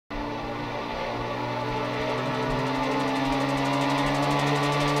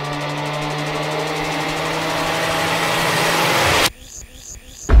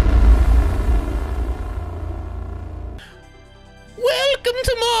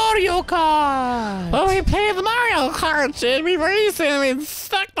Mario Kart. Well, we played the Mario Kart and we raced and we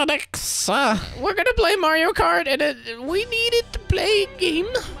stuck the next. We're gonna play Mario Kart and we needed to play a game.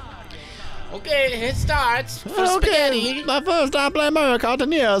 Okay, it starts. For spaghetti. The first time I played Mario Kart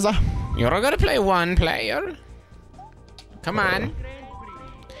in years. You're gonna play one player. Come on.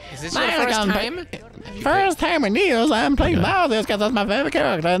 Is this your first time? First time in years I'm playing Mario because that's my favorite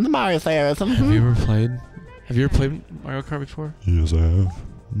character in the Mario series. Have you ever played Mario Kart before? Yes, I have.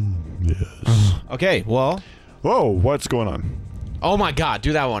 Yes. Okay, well. Whoa, what's going on? Oh my god,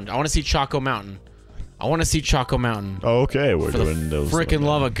 do that one. I want to see Choco Mountain. I want to see Choco Mountain. Okay, we're For doing the those. freaking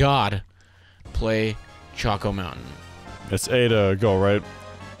love of God. Play Choco Mountain. It's A to go, right?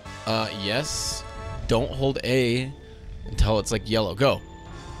 Yes. Don't hold A until it's like yellow. Go.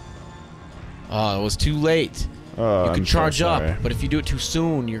 Oh, it was too late. You can charge up, but if you do it too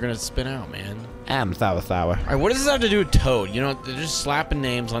soon, you're gonna spin out, man. I'm sour. Alright, what does this have to do with Toad? You know, they're just slapping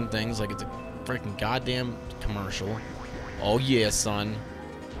names on things like it's a freaking goddamn commercial. Oh yeah, son.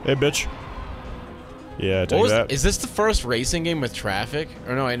 Hey, bitch. Yeah, take that. Is this the first racing game with traffic?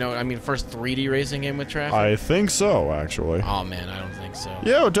 Or no, I mean first 3D racing game with traffic? I think so, actually. Oh man, I don't think so.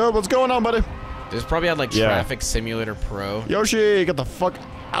 Yo, Toad, what's going on, buddy? There's probably had like Traffic Simulator Pro. Yoshi, get the fuck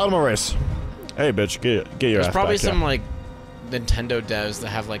out of my race. Hey, bitch, get your ass There's probably back, some like Nintendo devs that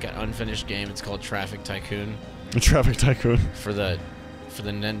have like an unfinished game. It's called Traffic Tycoon. Traffic Tycoon. For the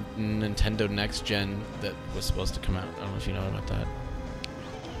Nintendo Next Gen that was supposed to come out. I don't know if you know about that.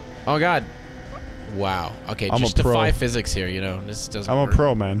 Oh god. Wow. Okay, I'm just a pro. defy physics here, you know. This doesn't I'm work. a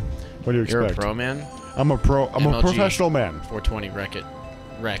pro, man. What do you expect? You're a pro, man? I'm a pro. I'm a MLG. professional man. 420, wreck it.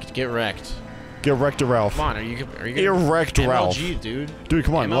 Wrecked. Get wrecked. Get wrecked, Ralph. Come on, are you gonna Erect Ralph. MLG, dude. Dude,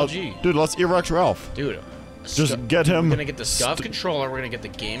 come on. MLG. Dude, let's erect Ralph. Dude. Just get him. We're gonna get the SCUF controller, we're gonna get the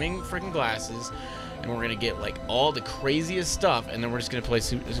gaming freaking glasses, and we're gonna get like all the craziest stuff, and then we're just gonna play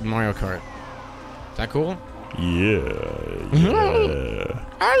Super Mario Kart. Is that cool? Yeah.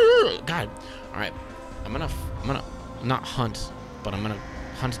 God. Alright. I'm gonna not hunt, but I'm gonna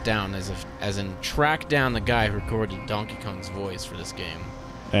hunt down as in track down the guy who recorded Donkey Kong's voice for this game.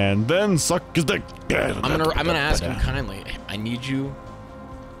 And then suck his dick. I'm gonna ask him kindly. I need you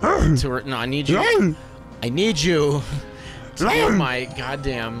to no, I need you to hear my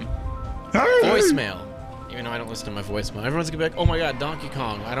goddamn voicemail. Even though I don't listen to my voicemail, everyone's gonna be like, "Oh my God, Donkey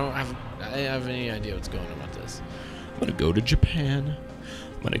Kong!" I don't have any idea what's going on about this. I'm gonna go to Japan.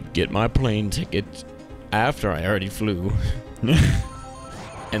 I'm gonna get my plane ticket after I already flew,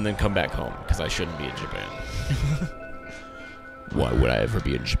 and then come back home because I shouldn't be in Japan. Why would I ever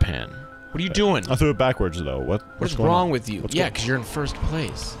be in Japan? What are you doing? I threw it backwards though. What's wrong with you? Yeah, because you're in first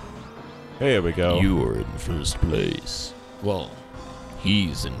place. Here we go. You are in first place. Well,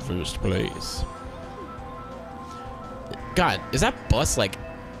 he's in first place. God, is that bus like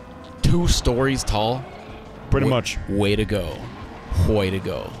 2 stories tall? Pretty much. Way to go. Way to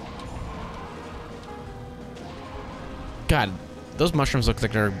go. God, those mushrooms look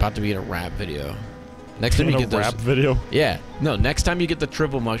like they're about to be in a rap video. Next time you get those, rap video? Yeah. No, next time you get the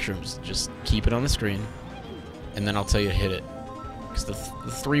triple mushrooms, just keep it on the screen, and then I'll tell you to hit it. Because the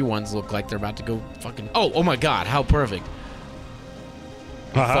 3 ones look like they're about to go fucking... Oh my God, how perfect.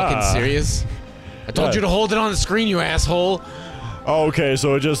 Are you fucking serious? I told you to hold it on the screen, you asshole. Oh, okay,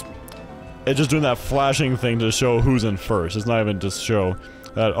 so it's just doing that flashing thing to show who's in first. It's not even to show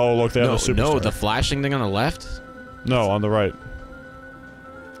that, oh, look, they have a superstar. No, the flashing thing on the left? No, on the right.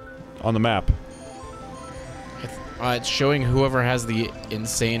 On the map. It's showing whoever has the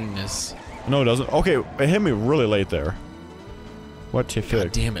insaneness. No, it doesn't. Okay, it hit me really late there. What you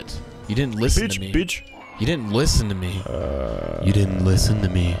God damn it. You didn't listen to me. Beach. You didn't listen to me. You didn't listen to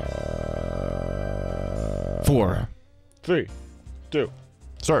me. 4. 3, 2,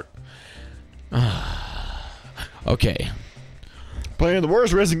 start. Okay. Playing the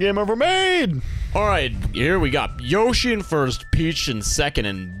worst racing game ever made! Alright, here we got Yoshi in first, Peach in second,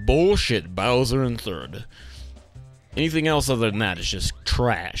 and bullshit Bowser in third. Anything else other than that is just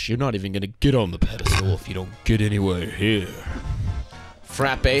trash. You're not even gonna get on the pedestal if you don't get anywhere here.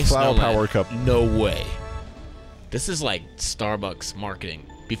 Frappe, Flower Power Cup. No way. This is like Starbucks marketing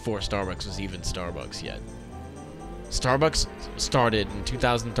before Starbucks was even Starbucks yet. Starbucks started in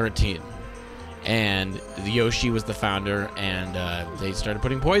 2013, and Yoshi was the founder, and they started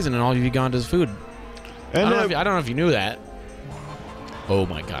putting poison in all of Uganda's food. And I don't know if you knew that. Oh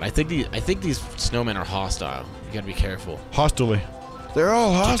my God! I think these snowmen are hostile. You gotta be careful. Hostily. They're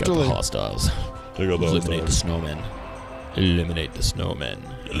all hostily. Take out the hostiles. Take out the Eliminate the snowmen. Eliminate the snowmen.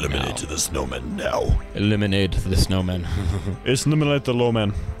 Eliminate the snowmen now. Eliminate the snowmen. It's eliminate the low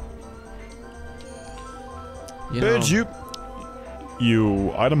man. You know, Bitch,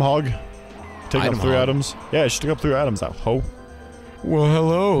 You item hog? Take Item up 3 hog? items? Yeah, she took up 3 items, that hoe. Well,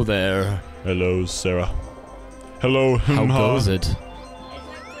 hello there. Hello, Sarah. Hello, How goes it?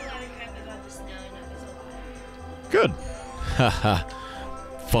 Good. Haha.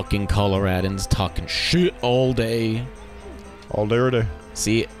 Fucking Coloradans talking shit all day. All day or day.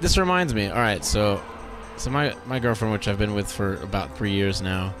 See, this reminds me. All right, so my girlfriend, which I've been with for about 3 years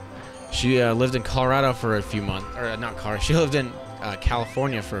now, she lived in Colorado for a few months, or not Colorado. She lived in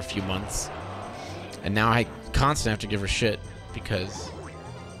California for a few months, and now I constantly have to give her shit because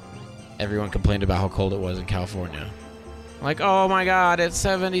everyone complained about how cold it was in California. Like, oh my God, it's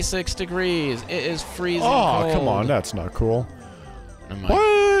 76 degrees. It is freezing cold. Oh, come on, that's not cool. I'm like,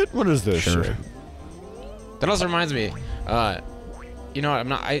 What? What is this Sure. shit? that also reminds me. You know, I'm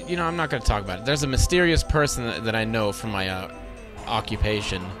not gonna talk about it. There's a mysterious person that I know from my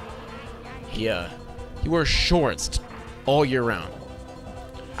occupation. He wears shorts all year round.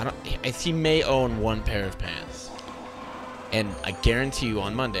 He may own 1 pair of pants. And I guarantee you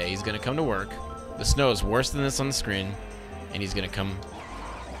on Monday he's gonna come to work. The snow is worse than this on the screen, and he's gonna come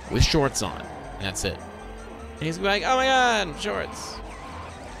with shorts on, and that's it. And he's gonna be like, "Oh my God, shorts."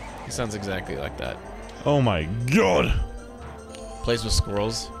 He sounds exactly like that. Oh my god. Plays with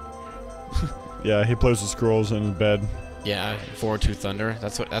squirrels. Yeah, he plays with squirrels in his bed. Yeah, 4-2 Thunder.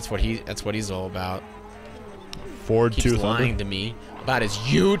 That's what he's all about. Ford Keeps 2 lying Thunder. to me about his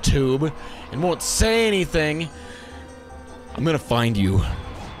YouTube and won't say anything. I'm gonna find you.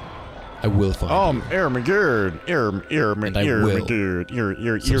 I will find you. McGeard. And I will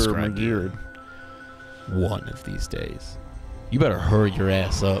McGeard. subscribe to you. McGeard. One of these days. You better hurry your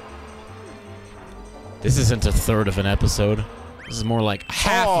ass up. This isn't a third of an episode. This is more like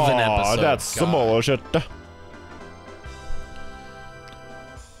half of an episode. That's some God. bullshit.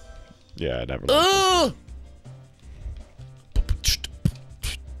 Yeah, I never. Ugh!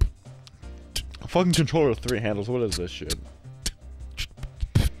 Fucking controller with 3 handles. What is this shit?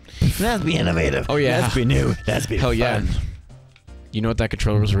 Let's be innovative. Oh, yeah. Let's be new. Let's be Hell fun. yeah. You know what that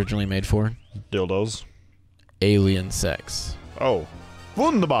controller was originally made for? Dildos. Alien sex. Oh,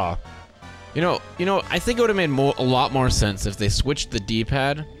 wunderbar. You know, I think it would have made a lot more sense if they switched the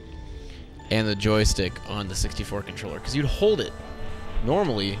D-pad and the joystick on the 64 controller, because you'd hold it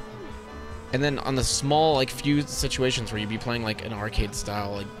normally, and then on the small, like, few situations where you'd be playing, like, an arcade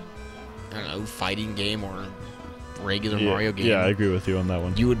style, like, I don't know, fighting game or regular Mario game. Yeah, I agree with you on that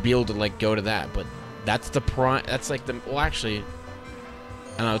one. You would be able to, like, go to that, but that's the that's like the, well, actually,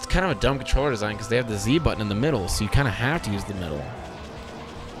 I don't know, it's kind of a dumb controller design because they have the Z button in the middle, so you kind of have to use the middle.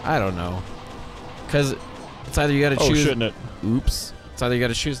 I don't know. Because it's either you gotta choose... Oh, shouldn't it? Oops. It's either you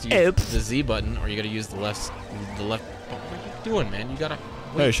gotta choose to use Oops. the Z button, or you gotta use the left... Oh, what are you doing, man? You gotta...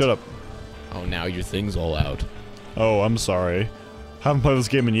 Wait. Hey, shut up. Oh, now your thing's all out. Oh, I'm sorry. Haven't played this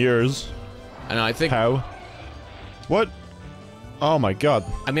game in years. I know, I think... How? What? Oh my god.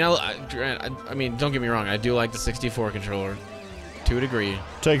 I mean, I mean, don't get me wrong. I do like the 64 controller to a degree,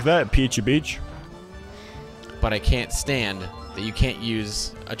 Take that, Peachy Beach. but I can't stand that you can't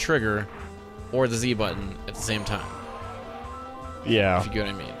use a trigger or the Z button at the same time. Yeah. If you get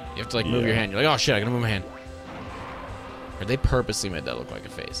what I mean. You have to, like, move Yeah. your hand. You're like, oh shit, I gotta move my hand. Or they purposely made that look like a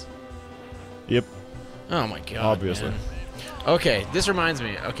face. Yep. Oh my god. Obviously. Man. Okay, this reminds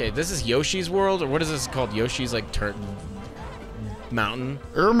me. Okay, this is Yoshi's World, or what is this called? Yoshi's, like, mountain?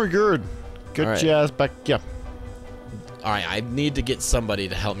 Oh my god. Get Alright. your ass back. Yeah. Alright, I need to get somebody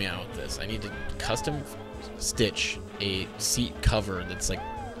to help me out with this. I need to custom stitch a seat cover that's, like,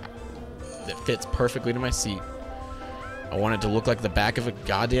 that fits perfectly to my seat. I want it to look like the back of a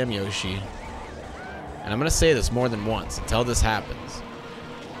goddamn Yoshi. And I'm gonna say this more than once until this happens.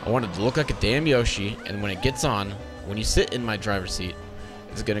 I want it to look like a damn Yoshi, and when it gets on, when you sit in my driver's seat,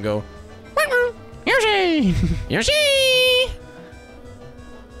 it's gonna go, Yoshi! Yoshi!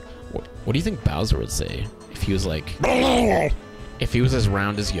 What do you think Bowser would say if he was like, if he was as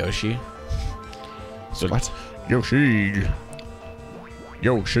round as Yoshi? So, What? Yoshi!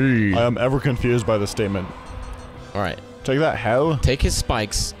 Yoshi! I am ever confused by this statement. Alright, Take that, how? take his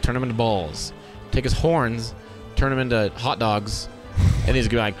spikes, turn them into balls. Take his horns, turn them into hot dogs, and he's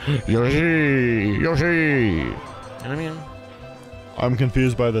gonna be like, Yoshi! Yoshi! you know what I mean? I'm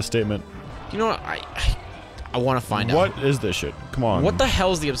confused by this statement. You know what? I want to find out. What is this shit? Come on. What the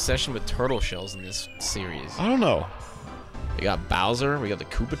hell is the obsession with turtle shells in this series? I don't know. We got Bowser, we got the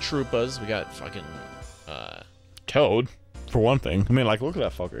Koopa Troopas, we got fucking, Toad, for one thing. I mean, like, look at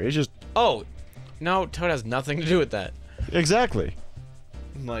that fucker. He's just... oh, no, Toad has nothing to do with that. Exactly.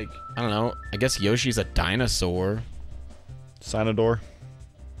 Like, I don't know, I guess Yoshi's a dinosaur. Sinador.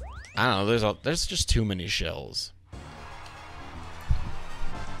 I don't know, there's just too many shells.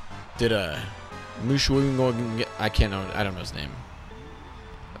 did I can't know. I don't know his name.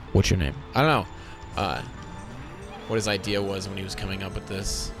 What's your name? I don't know. What his idea was when he was coming up with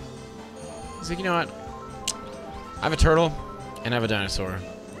this. He's like, you know what? I have a turtle, and I have a dinosaur,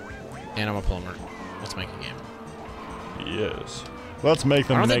 and I'm a plumber. Let's make a game. Yes. Let's make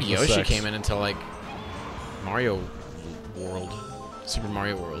them. I don't make think the Yoshi sex. came in until like Mario World, Super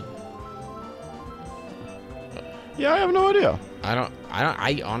Mario World. Yeah, I have no idea.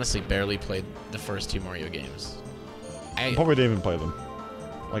 I honestly barely played the first 2 Mario games. I probably didn't even play them,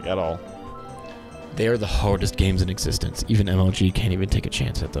 like at all. They are the hardest games in existence. Even MLG can't even take a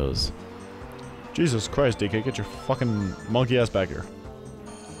chance at those. Jesus Christ, DK, get your fucking monkey ass back here.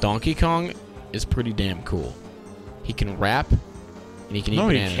 Donkey Kong is pretty damn cool. He can rap, and he can eat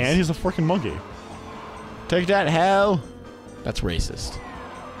bananas. No, he can't. He's a freaking monkey. Take that, hell. That's racist.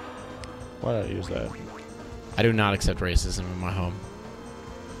 Why did I use that? I do not accept racism in my home.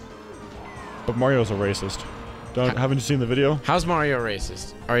 But Mario's a racist. Haven't you seen the video? How's Mario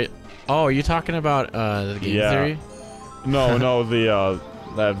racist? Are you talking about the game theory? No, no,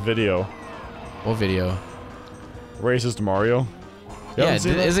 that video. What video? Racist Mario. Yeah,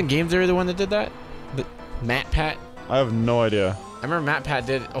 isn't Game Theory the one that did that? Matt Pat? I have no idea. I remember Matt Pat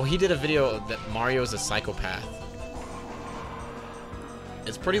did. Oh, he did a video that Mario is a psychopath.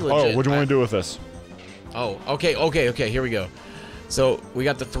 It's pretty legit. Oh, what do you want to do with this? Oh, okay. Here we go. So we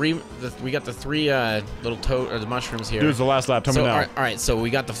got the three little toad or the mushrooms here. Dude, it's the last lap. Tell me now. All right. So we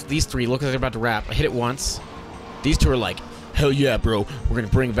got these 3. Look like they're about to wrap. I hit it once. These 2 are like, hell yeah, bro. We're gonna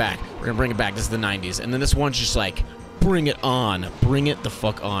bring it back. This is the 90s. And then this one's just like, bring it on. Bring it the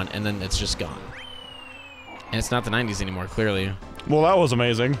fuck on. And then it's just gone. And it's not the 90s anymore, clearly. Well, that was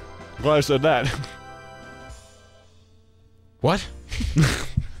amazing. Glad I said that. What?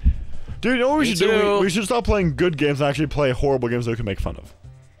 Dude, you know what we Me should do? too. We should stop playing good games and actually play horrible games that we can make fun of.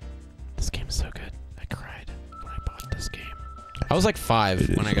 This game is so good. I cried when I bought this game. I was like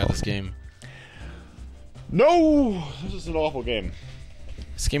 5 when I got this game. No! This is an awful game.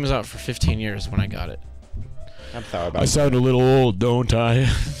 This game was out for 15 years when I got it. I'm sorry about it. sound a little old, don't I?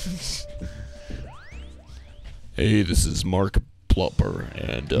 Hey, this is Mark Plumper,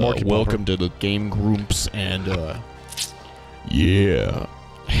 and welcome to the Game Grumps, and yeah.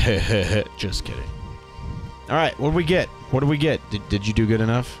 Just kidding. All right, what do we get? Did you do good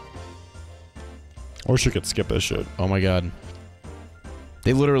enough? I wish you could skip this shit. Oh my god.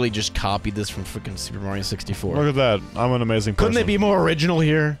 They literally just copied this from freaking Super Mario 64. Look at that. I'm an amazing person. Couldn't they be more original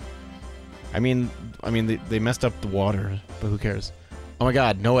here? I mean they messed up the water, but who cares? Oh my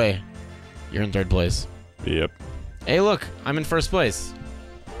god, no way. You're in 3rd place. Yep. Hey, look, I'm in 1st place.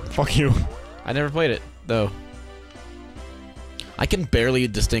 Fuck you. I never played it, though. I can barely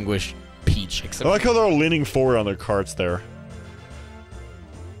distinguish Peach, except. I like how they're all leaning forward on their carts there.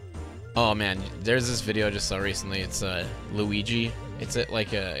 Oh man, there's this video I just saw recently. It's Luigi. It's at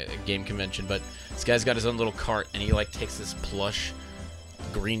like a game convention, but this guy's got his own little cart, and he like takes this plush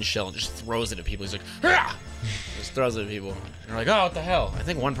green shell and just throws it at people. He's like, ah! Just throws it at people. And they're like, oh, what the hell? I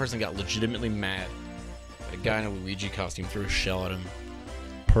think one person got legitimately mad. A guy in a Luigi costume threw a shell at him.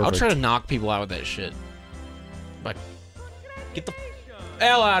 Perfect. I'll try to knock people out with that shit. But get the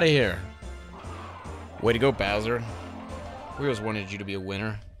hell out of here. Way to go, Bowser. We always wanted you to be a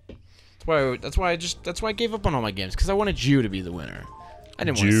winner. That's why I gave up on all my games, because I wanted you to be the winner. I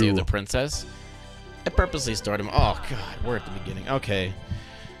didn't want to save the princess. I purposely started. Oh god, we're at the beginning. Okay.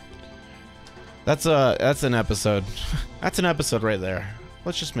 That's an episode. That's an episode right there.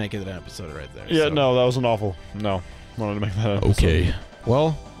 Let's just make it an episode right there. Yeah, so. no, that was an awful. No. Wanted to make that an episode. Okay.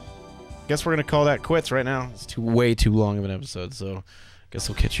 Well, guess we're gonna call that quits right now. It's way too long of an episode, so guess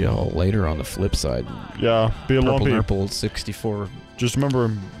we'll catch you all later on the flip side. Yeah, be a lumpy. Purple 64. Just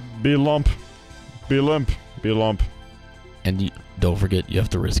remember, be a lump. Be a limp. Be a lump. And don't forget, you have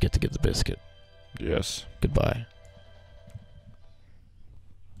to risk it to get the biscuit. Yes. Goodbye.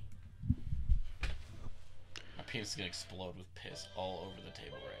 My penis is gonna explode with piss all over the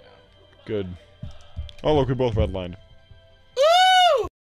table right now. Good. Oh, look, we both redlined.